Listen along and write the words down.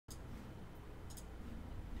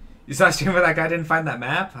You saw a stream where that guy didn't find that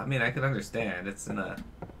map? I mean, I could understand. It's in a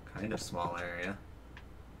kind of small area.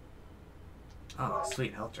 Oh,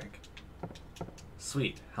 sweet. Health drink.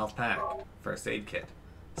 Sweet. Health pack. First aid kit.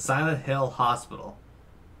 Silent Hill Hospital.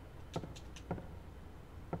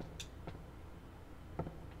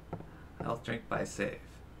 Health drink by save.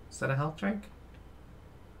 Is that a health drink?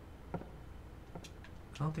 I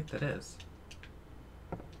don't think that is.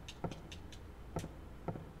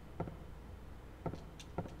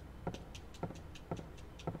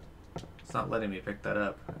 It's not letting me pick that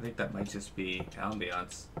up. I think that might just be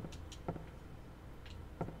ambiance.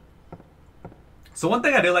 So one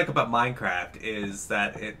thing I do like about Minecraft is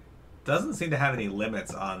that it doesn't seem to have any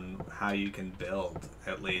limits on how you can build,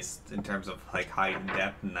 at least in terms of like height and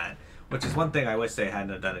depth and that. Which is one thing I wish they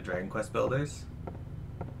hadn't done in Dragon Quest Builders.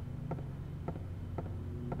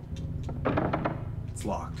 It's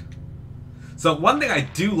locked. So one thing I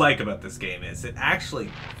do like about this game is it actually...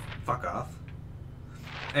 Fuck off.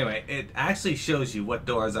 Anyway, it actually shows you what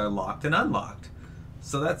doors are locked and unlocked.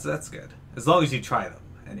 So that's good. As long as you try them,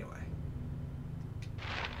 anyway.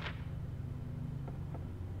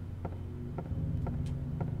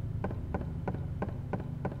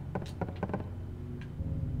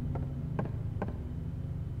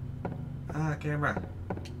 Ah, camera.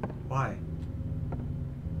 Why?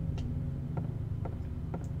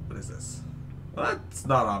 What is this? Well, that's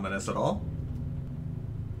not ominous at all.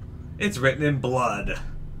 It's written in blood.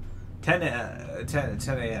 10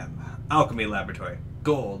 a.m. Alchemy laboratory.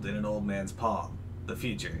 Gold in an old man's palm. The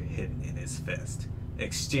future hidden in his fist.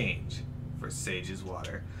 Exchange for sage's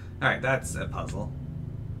water. Alright, that's a puzzle.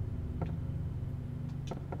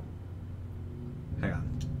 Hang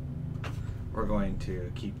on. We're going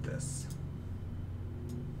to keep this.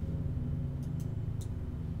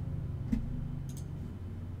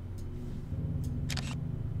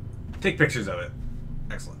 Take pictures of it.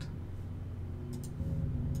 Excellent.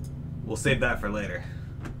 We'll save that for later.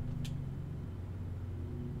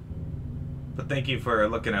 But thank you for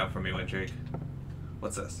looking out for me, Wintrig.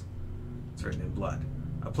 What's this? It's written in blood.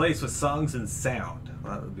 A place with songs and sound.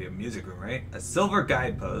 Well, that would be a music room, right? A silver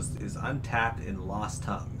guidepost is untapped in lost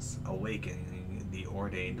tongues, awakening the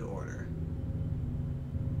ordained order.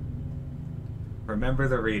 Remember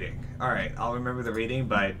the reading. Alright, I'll remember the reading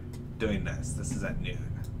by doing this. This is at noon.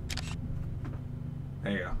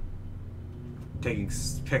 There you go. Taking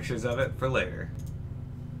pictures of it for later.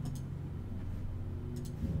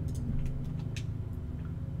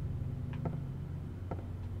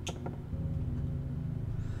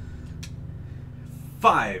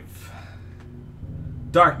 Five.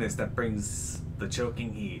 Darkness that brings the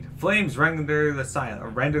choking heat. Flames render the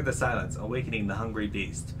silence, awakening the hungry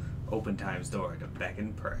beast. Open time's door to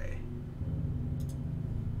beckon prey.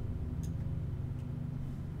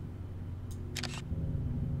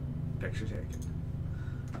 Picture taken.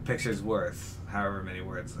 A picture's worth however many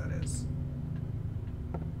words that is.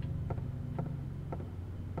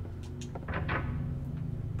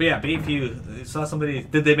 But yeah, if you saw somebody...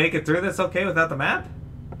 Did they make it through this okay without the map?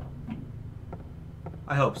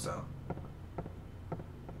 I hope so.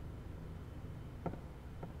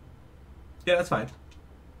 Yeah, that's fine.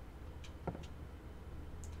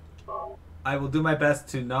 I will do my best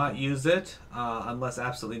to not use it unless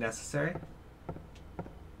absolutely necessary.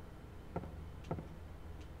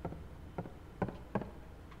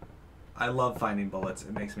 I love finding bullets.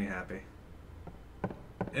 It makes me happy.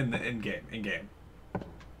 In game.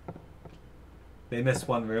 They missed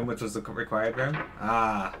one room, which was the required room.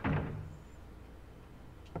 Ah.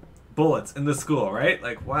 Bullets in the school, right?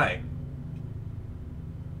 Like, why?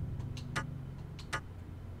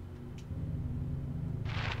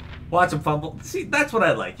 Watch them fumble. See, that's what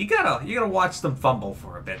I like. You gotta watch them fumble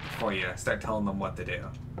for a bit before you start telling them what to do.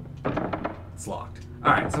 It's locked.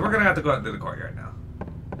 All right, so we're gonna have to go out into the courtyard now.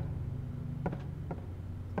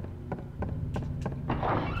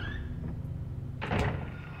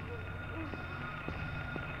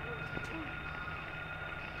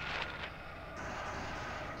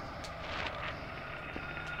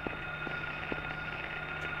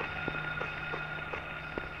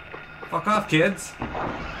 Fuck off, kids.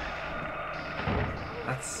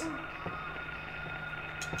 That's...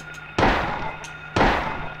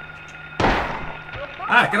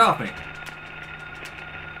 Ah, get off me.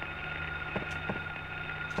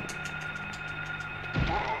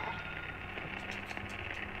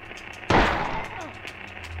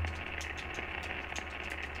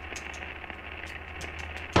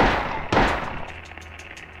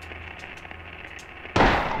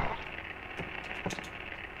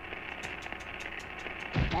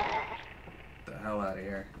 The hell out of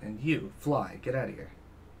here. And you, fly, get out of here.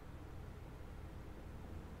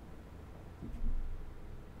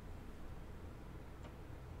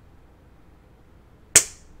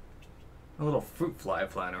 A little fruit fly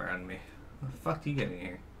flying around me. What the fuck do you get in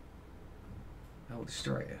here? I will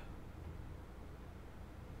destroy you.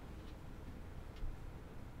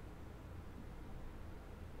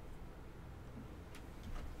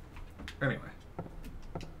 Anyway.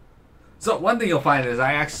 So one thing you'll find is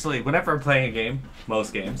I actually, whenever I'm playing a game,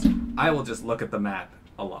 most games, I will just look at the map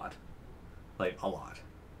a lot. Like, a lot.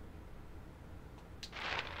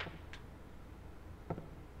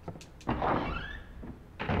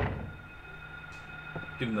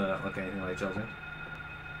 Even though I don't look anything like children.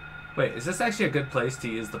 Wait, is this actually a good place to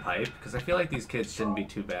use the pipe? Because I feel like these kids shouldn't be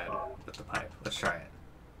too bad with the pipe. Let's try it.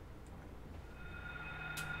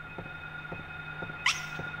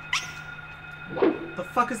 The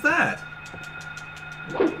fuck is that?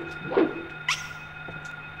 The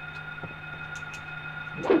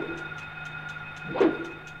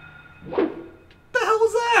hell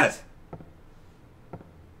was that?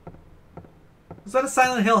 Was that a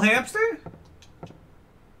Silent Hill hamster?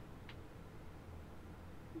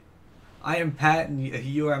 I am Pat and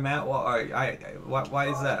you are Matt. Why is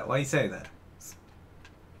that? Why are you saying that?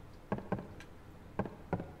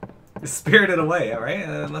 It's spirited away, alright?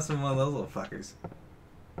 Unless I'm one of those little fuckers.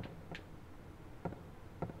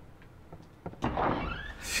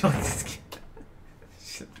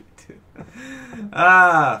 Should be too.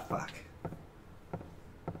 Ah, fuck.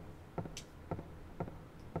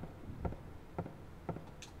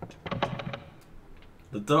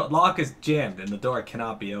 The lock is jammed and the door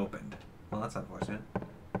cannot be opened. Well, that's unfortunate.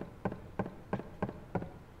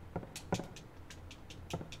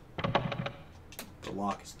 The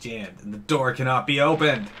lock is jammed and the door cannot be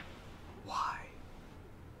opened. Why?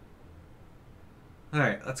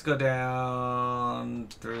 Alright, let's go down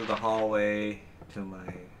through the hallway to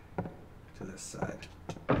this side.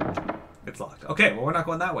 It's locked. Okay, well we're not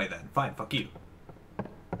going that way then. Fine, fuck you.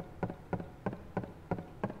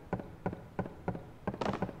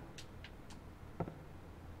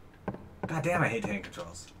 God damn, I hate hand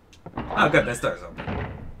controls. Oh good, this door's open.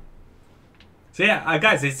 So yeah,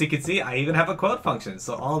 guys, as you can see, I even have a quote function.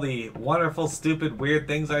 So all the wonderful, stupid, weird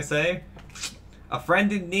things I say, a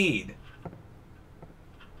friend in need.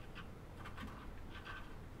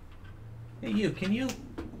 Hey you, can you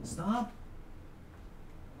stop?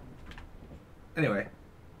 Anyway.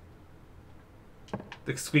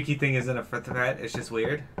 The squeaky thing isn't a threat, it's just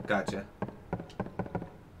weird. Gotcha.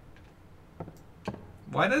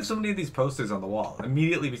 Why do so many of these posters on the wall,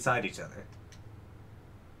 immediately beside each other?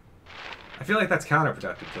 I feel like that's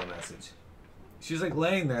counterproductive to a message. She's like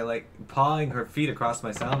laying there, like pawing her feet across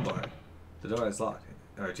my soundboard. The door is locked.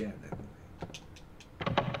 Or jammed.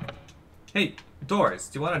 Hey, doors,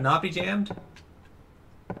 do you want to not be jammed?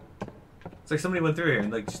 It's like somebody went through here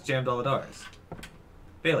and like just jammed all the doors.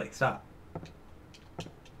 Bailey, stop.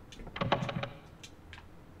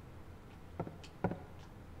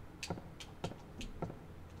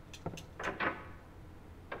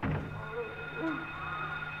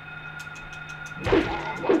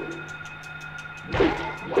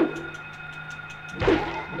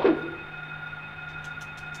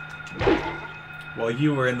 While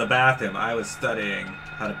you were in the bathroom, I was studying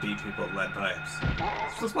how to beat people with lead pipes.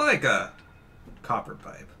 So it's more like a copper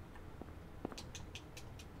pipe.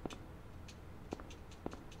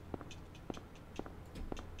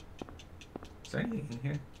 Is there anything in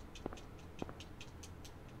here?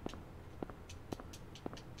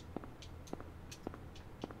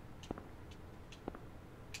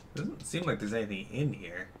 Doesn't seem like there's anything in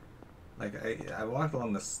here. Like, I walked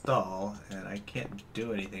along the stall, and I can't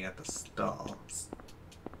do anything at the stall.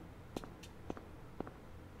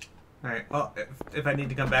 Alright, well, if I need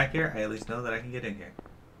to come back here, I at least know that I can get in here.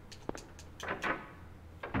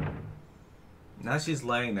 Now she's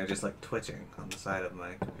laying there just, like, twitching on the side of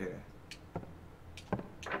my computer.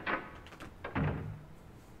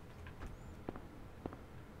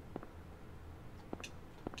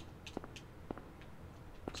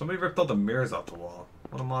 Somebody ripped all the mirrors off the wall.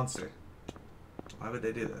 What a monster. Why would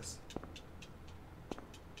they do this?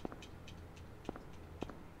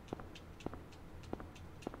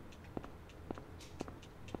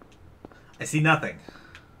 I see nothing.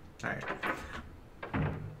 Alright.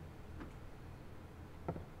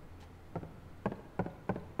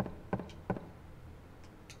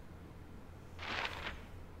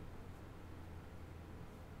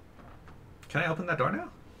 Can I open that door now?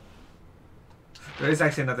 There is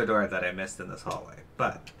actually another door that I missed in this hallway,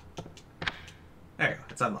 but there you go.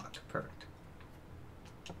 It's unlocked. Perfect.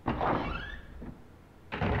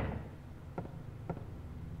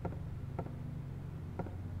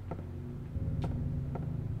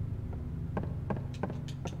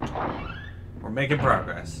 We're making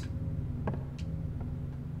progress.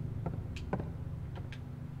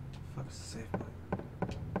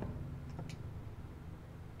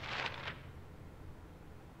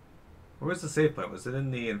 Where was the save point? Was it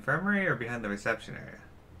in the infirmary or behind the reception area?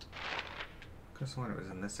 I could have sworn it was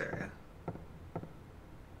in this area.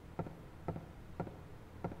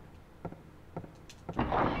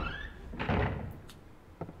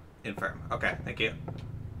 Infirm. Okay, thank you.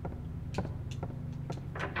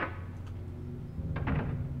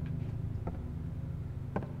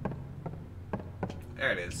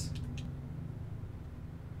 There it is.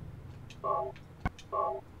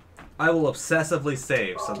 I will obsessively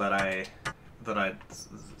save so that I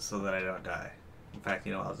don't die. In fact,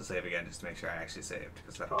 you know, I'll just save again just to make sure I actually saved,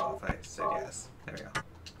 because I don't know if I said yes. There we go.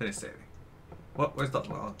 Finish saving. What? Where's the?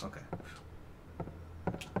 Well, okay.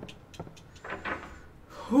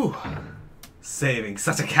 Whew. Saving,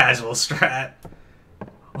 such a casual strat.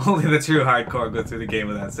 Only the true hardcore go through the game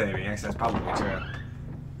without saving. Actually, that's probably true.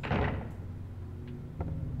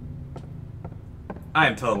 I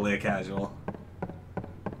am totally a casual.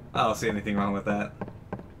 I don't see anything wrong with that.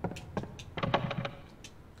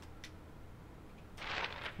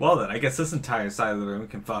 Well then, I guess this entire side of the room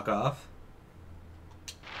can fuck off.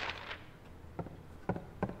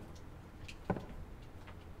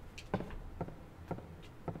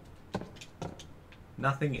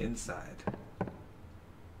 Nothing inside.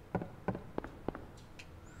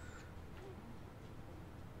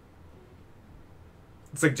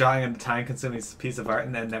 It's like drawing a time-consuming piece of art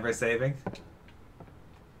and then never saving.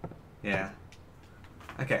 Yeah.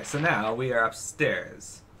 Okay, so now we are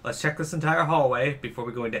upstairs. Let's check this entire hallway before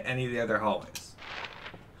we go into any of the other hallways.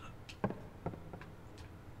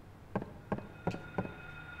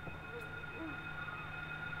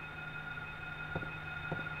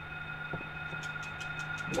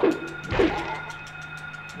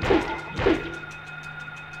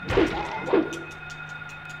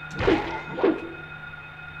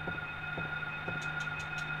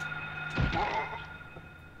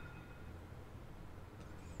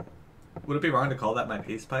 Would it be wrong to call that my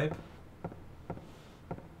peace pipe?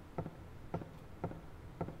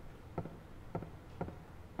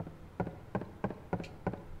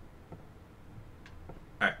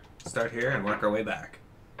 Alright, start here and work our way back.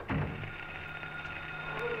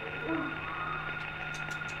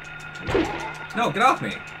 No, get off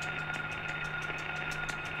me!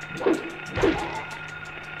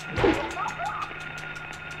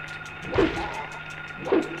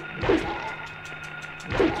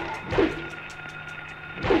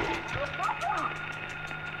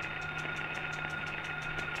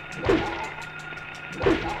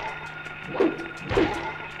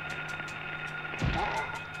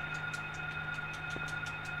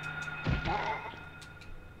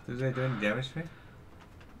 Did they do any damage to me?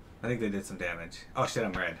 I think they did some damage. Oh shit,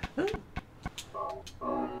 I'm red.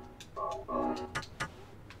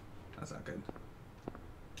 That's not good.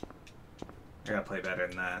 I gotta play better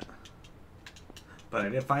than that. But I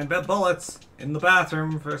did find bullets in the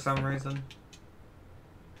bathroom for some reason.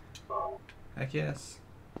 Heck yes.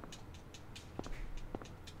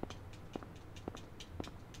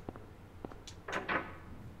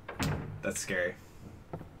 That's scary.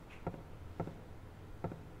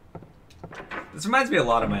 This reminds me a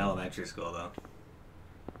lot of my elementary school, though.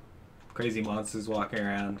 Crazy monsters walking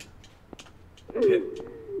around.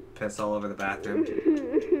 Piss all over the bathroom.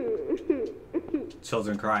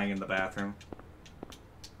 Children crying in the bathroom.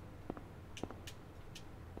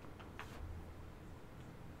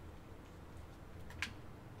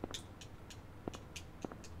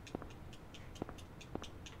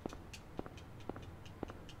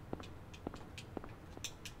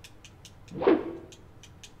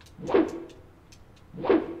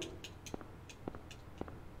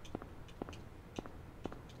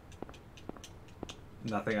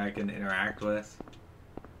 Nothing I can interact with.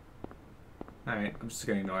 Alright, I'm just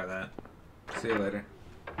gonna ignore that. See you later.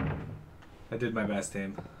 I did my best,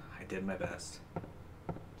 team. I did my best.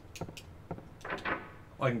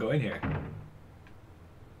 Oh, I can go in here.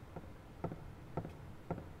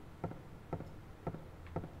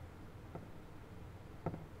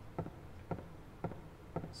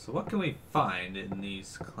 So what can we find in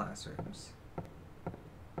these classrooms?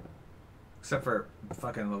 Except for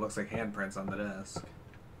fucking what looks like handprints on the desk.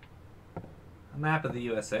 A map of the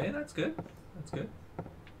USA, that's good. That's good.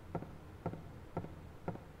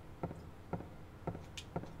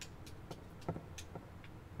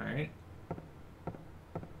 Alright.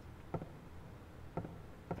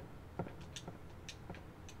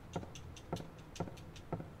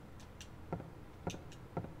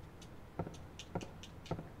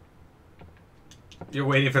 You're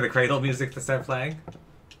waiting for the cradle music to start playing?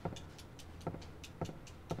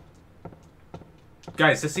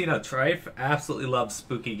 Guys, just so you know, Trife absolutely loves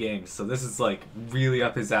spooky games, so this is like really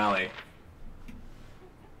up his alley.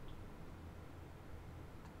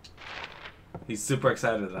 He's super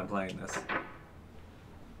excited that I'm playing this.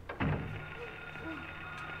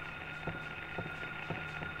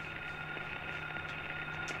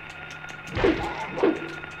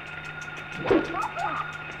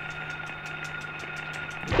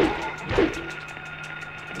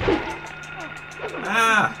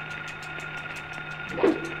 Ah!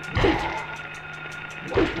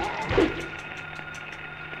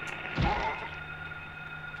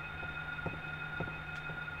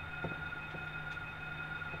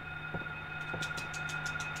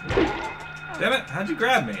 Damn it, how'd you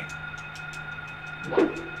grab me?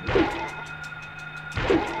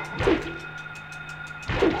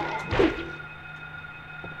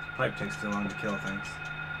 Pipe takes too long to kill things.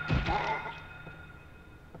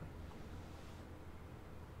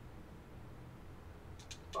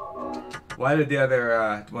 Why did the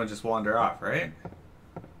other one just wander off, right?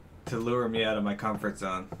 To lure me out of my comfort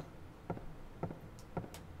zone.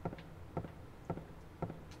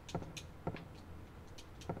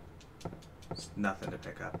 There's nothing to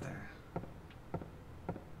pick up there.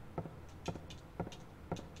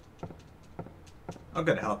 I'll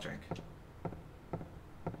get a health drink.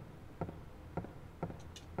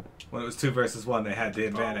 When it was 2 versus 1, they had the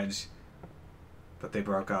advantage, but they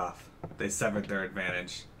broke off. They severed their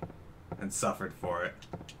advantage and suffered for it.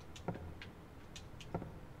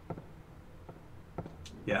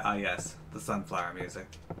 Yeah, ah yes, the sunflower music.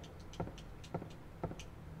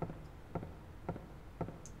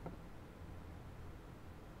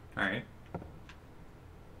 Alright.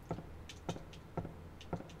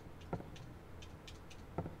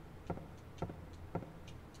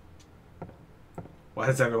 Why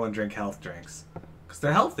does everyone drink health drinks? Because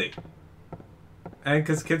they're healthy. And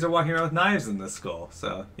because kids are walking around with knives in this school.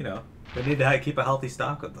 So, you know, they need to keep a healthy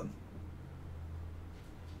stock with them.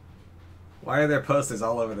 Why are there posters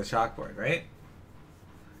all over the chalkboard, right?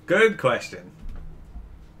 Good question.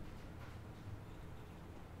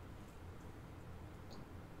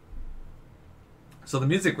 So the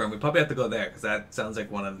music room, we probably have to go there, because that sounds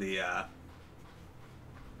like one of the,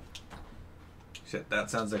 shit, that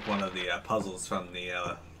sounds like one of the puzzles from the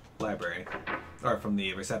library. Or from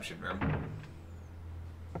the reception room.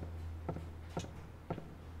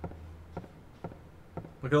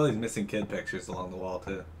 Look at all these missing kid pictures along the wall,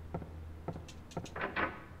 too.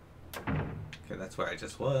 Okay, that's where I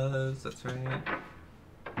just was. That's right.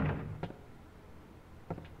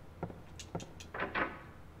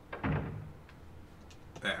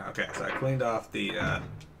 There, okay, so I cleaned off the,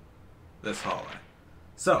 this hallway.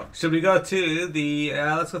 So, should we go to the,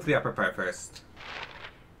 let's go to the upper part first.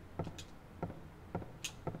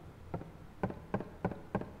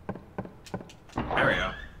 There we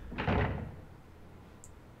go.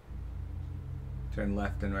 Turn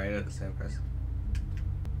left and right at the same person.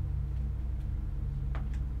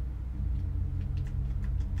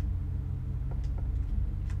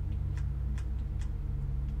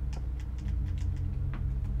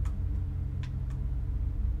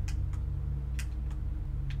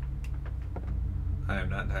 I am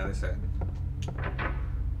not entirely certain.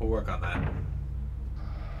 We'll work on that.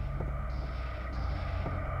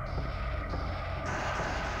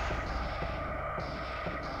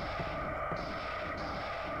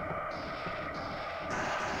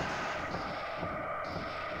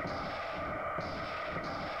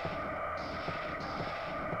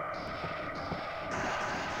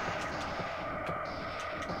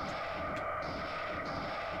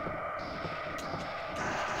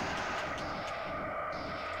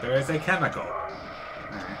 There is a chemical.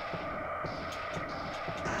 Alright.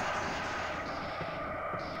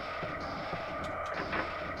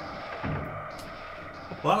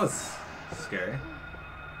 Well, that was scary.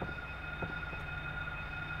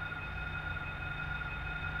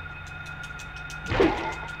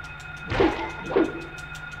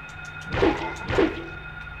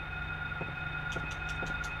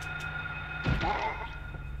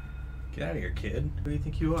 Get out of here, kid. Who do you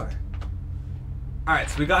think you are?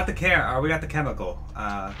 Alright, so we got the we got the chemical.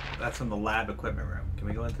 That's from the lab equipment room. Can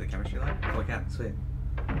we go into the chemistry lab? Oh, we can. Sweet.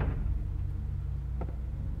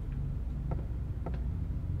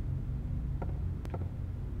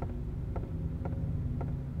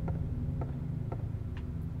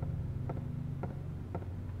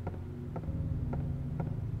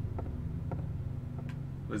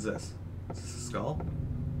 What is this? Is this a skull?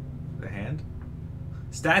 The hand?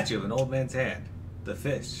 Statue of an old man's hand. The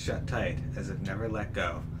fist shut tight, as if never let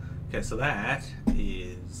go. Okay, so that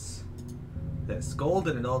is this. Gold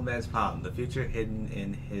in an old man's palm, the future hidden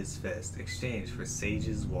in his fist. Exchange for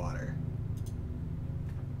sage's water.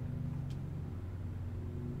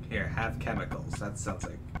 Here, have chemicals. That sounds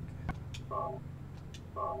like...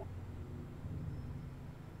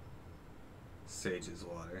 Sage's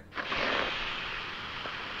water.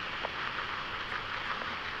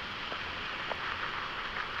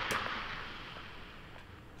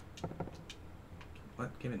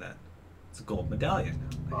 What? Give me that. It's a gold medallion.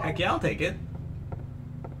 Heck yeah, I'll take it.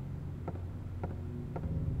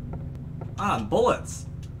 Ah, and bullets.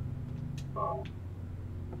 Alright.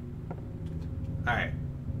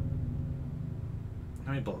 How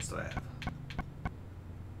many bullets do I have?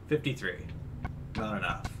 53. Not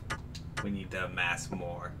enough. We need to amass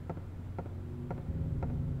more.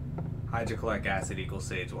 Hydrochloric acid equals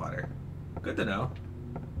sage water. Good to know.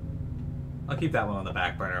 I'll keep that one on the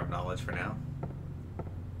back burner of knowledge for now.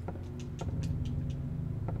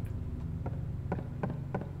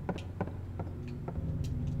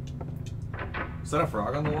 Is that a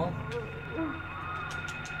frog on the wall?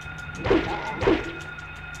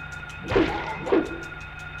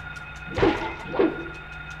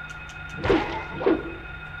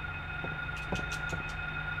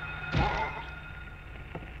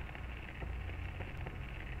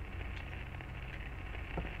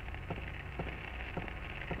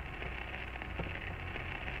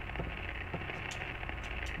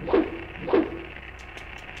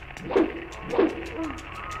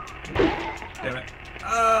 Damn it.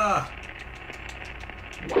 Ah!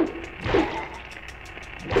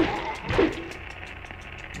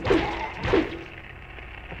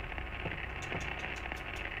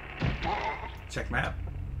 Check map.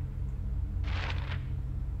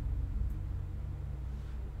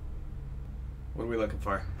 What are we looking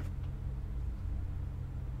for?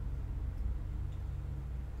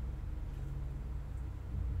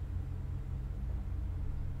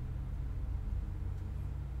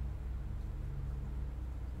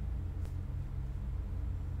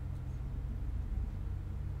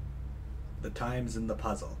 The time's in the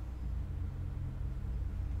puzzle.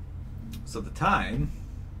 So the time,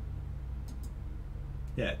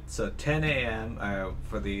 yeah, so 10 a.m.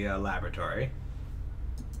 For the laboratory,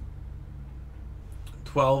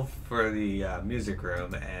 12 for the music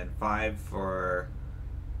room, and 5 for,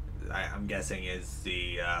 I'm guessing, is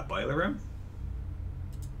the boiler room.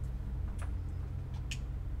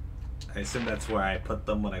 I assume that's where I put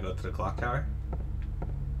them when I go to the clock tower.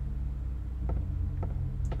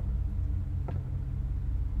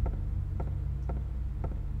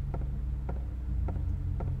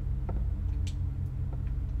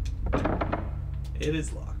 It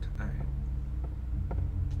is locked. All right.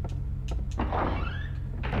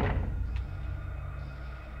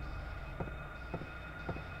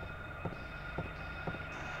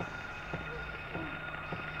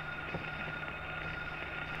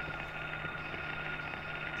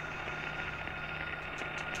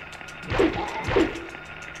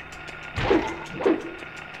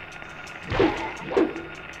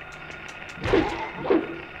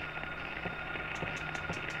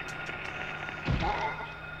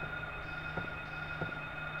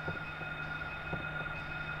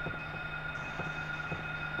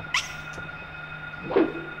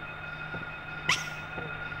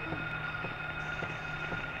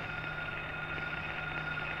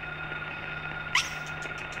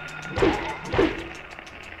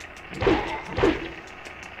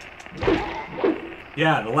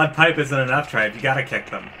 Yeah, the lead pipe isn't enough, Tribe. You gotta kick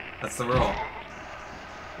them. That's the rule.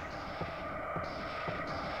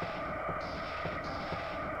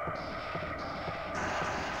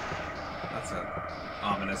 That's not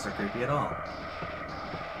ominous or creepy at all.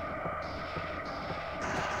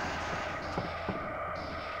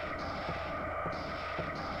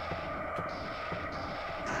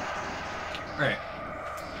 Alright.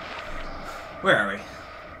 Where are we?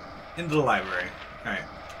 Into the library. Alright.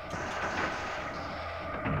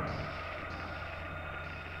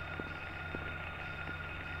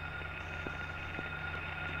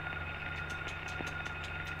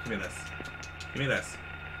 Give me this. Give me this.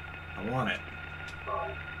 I want it.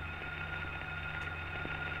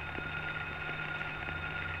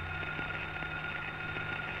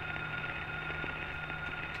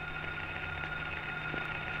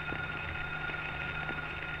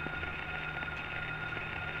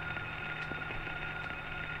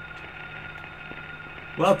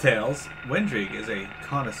 Well, Tails, Windrig is a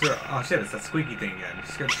connoisseur. Oh shit, it's that squeaky thing again. You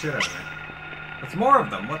scared the shit out of me. What's more of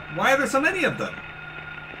them? What? Why are there so many of them?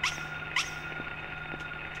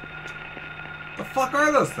 The fuck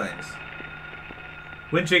are those things?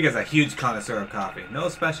 Windrig is a huge connoisseur of coffee. No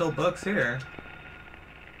special books here.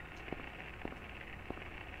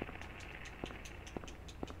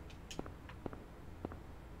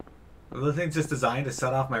 Are those things just designed to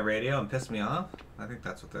set off my radio and piss me off? I think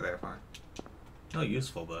that's what they're there for. No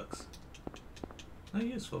useful books. No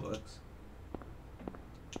useful books.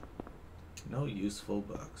 No useful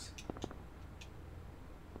books.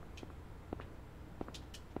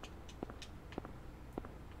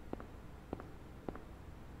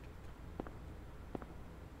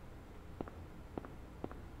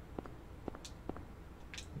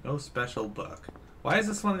 No special book. Why has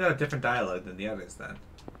this one got a different dialogue than the others then?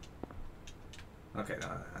 Okay, no,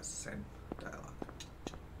 that's the same dialogue.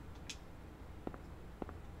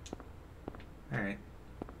 Alright.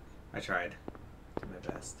 I tried. Did my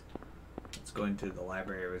best. Let's go into the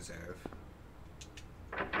library reserve.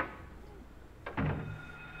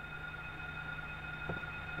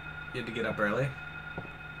 You had to get up early?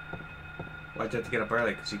 Why'd you have to get up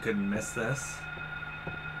early? Because you couldn't miss this?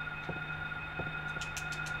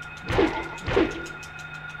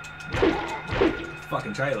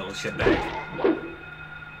 Fucking try, you little shitbag.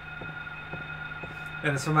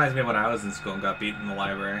 And this reminds me of when I was in school and got beaten in the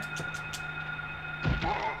library.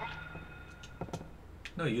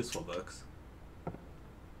 No useful books.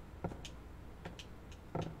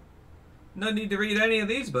 No need to read any of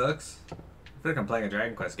these books. I feel like I'm playing a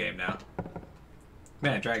Dragon Quest game now.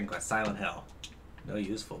 Man, Dragon Quest, Silent Hill. No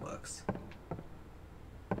useful books.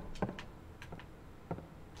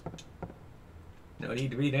 No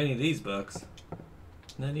need to read any of these books.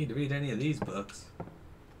 No need to read any of these books.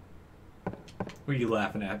 What are you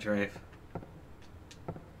laughing at, Trafe?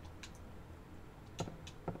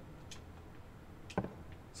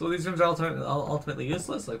 So these rooms are ultimately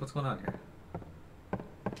useless? Like, what's going on here?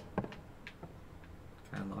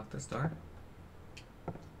 Can I unlock this door?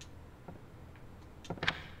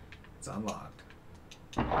 It's unlocked.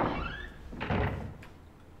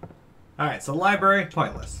 Alright, so library,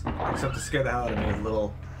 pointless. Except to scare the hell out of me with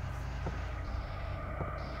little...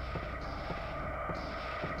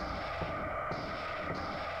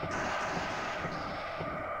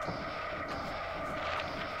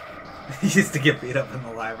 He used to get beat up in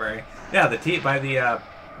the library. Yeah, by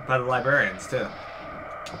the librarians too.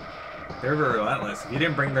 They were relentless. If you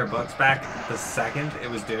didn't bring their books back the second it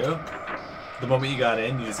was due, the moment you got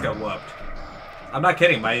in, you just got whooped. I'm not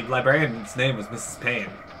kidding. My librarian's name was Mrs.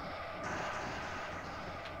 Payne.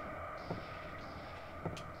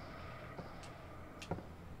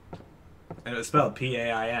 And it was spelled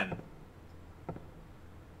P-A-I-N.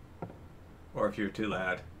 Or if you were too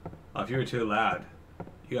loud. Oh, if you were too loud,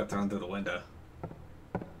 you got thrown through the window.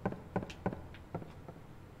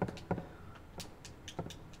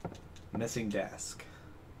 Missing desk.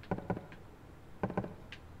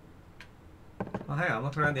 Well, hang on, I'm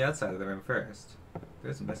looking around the outside of the room first.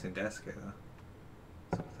 There's a missing desk here,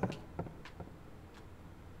 though.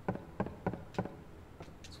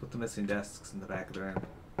 What's with the missing desks in the back of the room?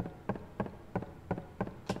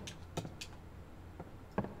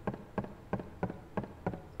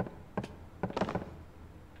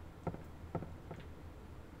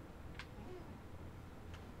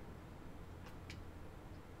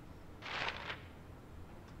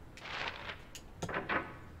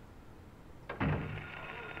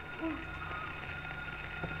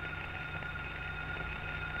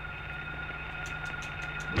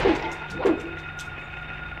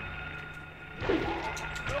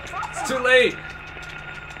 Too late!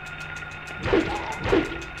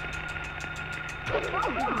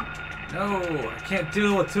 No, I can't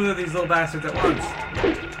deal with two of these little bastards at once.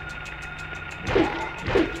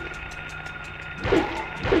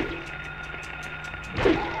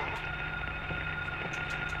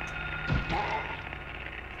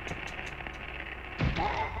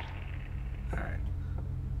 Alright.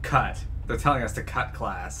 Cut. They're telling us to cut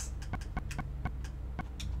class.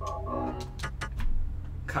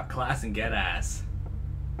 Cut class and get ass.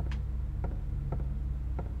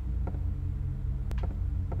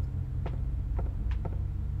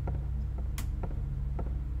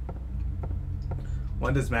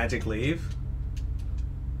 When does magic leave?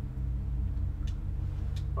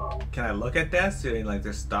 Can I look at desks? Do I like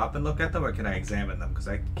just stop and look at them, or can I examine them? Because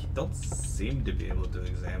I don't seem to be able to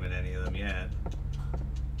examine any of them yet.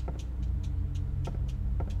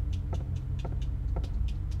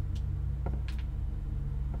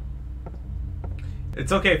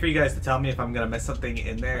 It's okay for you guys to tell me if I'm gonna miss something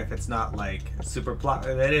in there, if it's not like super plot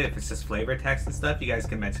related, if it's just flavor text and stuff, you guys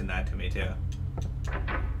can mention that to me too.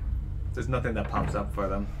 There's nothing that pops up for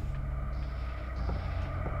them.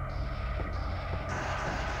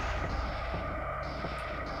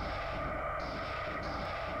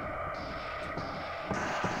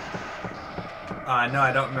 No,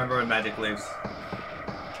 I don't remember when magic leaves.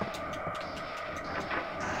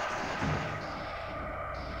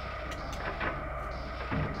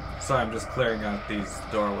 Sorry, I'm just clearing out these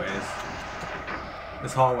doorways.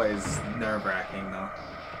 This hallway's nerve-wracking, though.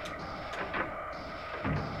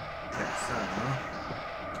 Okay, so...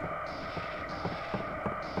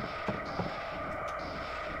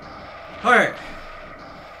 Alright.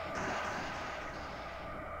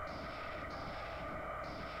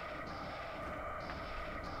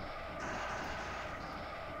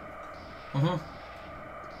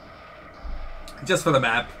 Just for the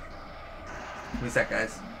map. Reset,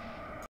 guys.